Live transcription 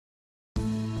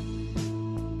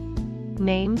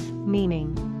Names,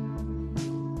 meaning.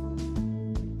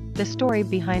 The story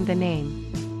behind the name.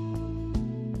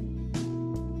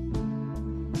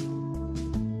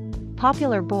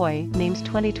 Popular boy names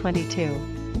 2022.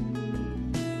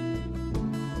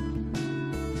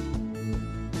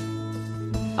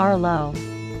 Arlo.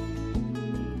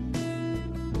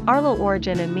 Arlo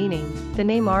Origin and Meaning. The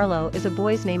name Arlo is a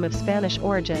boy's name of Spanish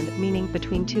origin meaning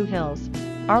between two hills.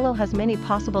 Arlo has many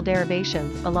possible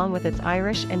derivations along with its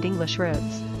Irish and English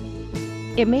roots.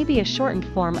 It may be a shortened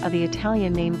form of the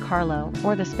Italian name Carlo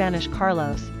or the Spanish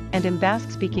Carlos, and in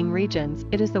Basque-speaking regions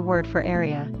it is the word for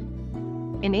area.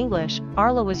 In English,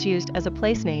 Arlo was used as a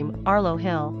place name, Arlo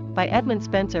Hill, by Edmund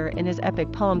Spenser in his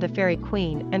epic poem The Faerie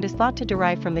Queene and is thought to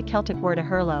derive from the Celtic word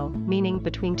Aherlow, meaning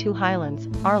between two highlands.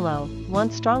 Arlo,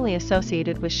 once strongly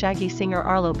associated with shaggy singer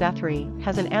Arlo Guthrie,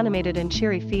 has an animated and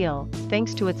cheery feel,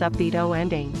 thanks to its upbeat O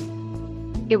ending.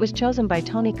 It was chosen by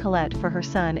Toni Colette for her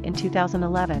son in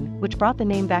 2011, which brought the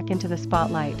name back into the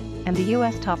spotlight, and the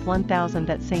US Top 1000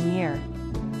 that same year.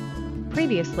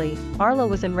 Previously, Arlo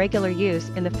was in regular use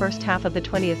in the first half of the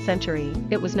 20th century.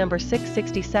 It was number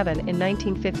 667 in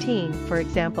 1915, for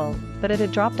example, but it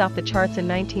had dropped off the charts in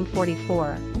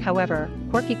 1944. However,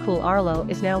 quirky cool Arlo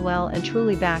is now well and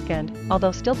truly back and,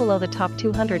 although still below the top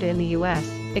 200 in the US,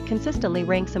 it consistently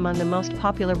ranks among the most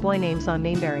popular boy names on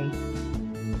Nameberry.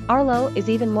 Arlo is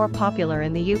even more popular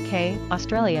in the UK,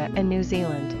 Australia and New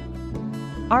Zealand.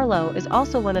 Arlo is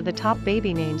also one of the top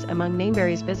baby names among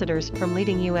Nameberry's visitors from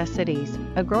leading US cities.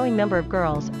 A growing number of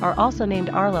girls are also named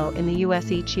Arlo in the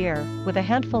US each year, with a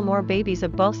handful more babies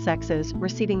of both sexes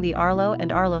receiving the Arlo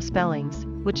and Arlowe spellings,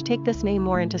 which take this name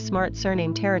more into smart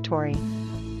surname territory.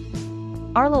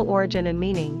 Arlo Origin and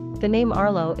Meaning. The name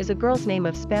Arlo is a girl's name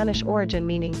of Spanish origin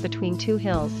meaning between two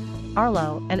hills.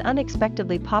 Arlo, an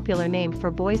unexpectedly popular name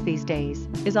for boys these days,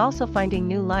 is also finding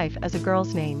new life as a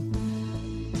girl's name.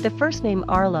 The first name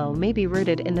Arlo may be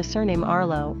rooted in the surname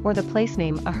Arlow or the place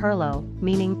name Aherlow,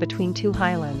 meaning between two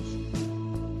highlands.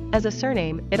 As a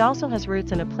surname, it also has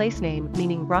roots in a place name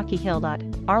meaning rocky hill.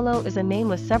 Arlo is a name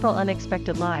with several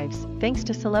unexpected lives, thanks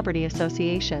to celebrity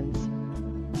associations.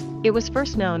 It was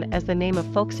first known as the name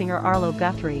of folk singer Arlo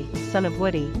Guthrie, son of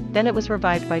Woody, then it was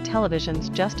revived by television's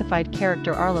justified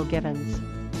character Arlo Givens.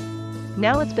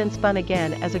 Now it's been spun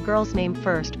again as a girl's name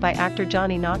first by actor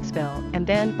Johnny Knoxville and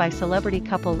then by celebrity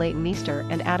couple Leighton Meester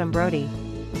and Adam Brody,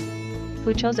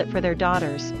 who chose it for their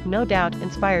daughters, no doubt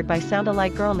inspired by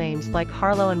sound-alike girl names like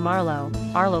Harlow and Marlowe.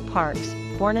 Arlo Parks,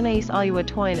 born in Ace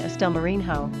Aluatoin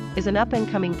Estelmarinho, is an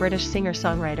up-and-coming British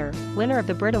singer-songwriter, winner of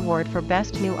the Brit Award for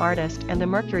Best New Artist and the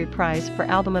Mercury Prize for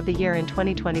Album of the Year in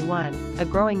 2021. A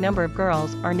growing number of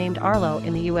girls are named Arlo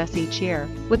in the US each year,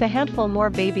 with a handful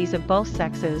more babies of both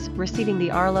sexes receiving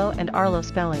the Arlo and Arlowe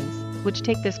spellings, which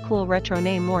take this cool retro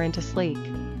name more into sleek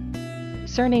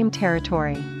surname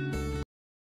territory.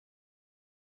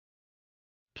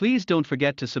 Please don't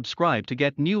forget to subscribe to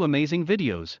get new amazing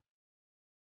videos.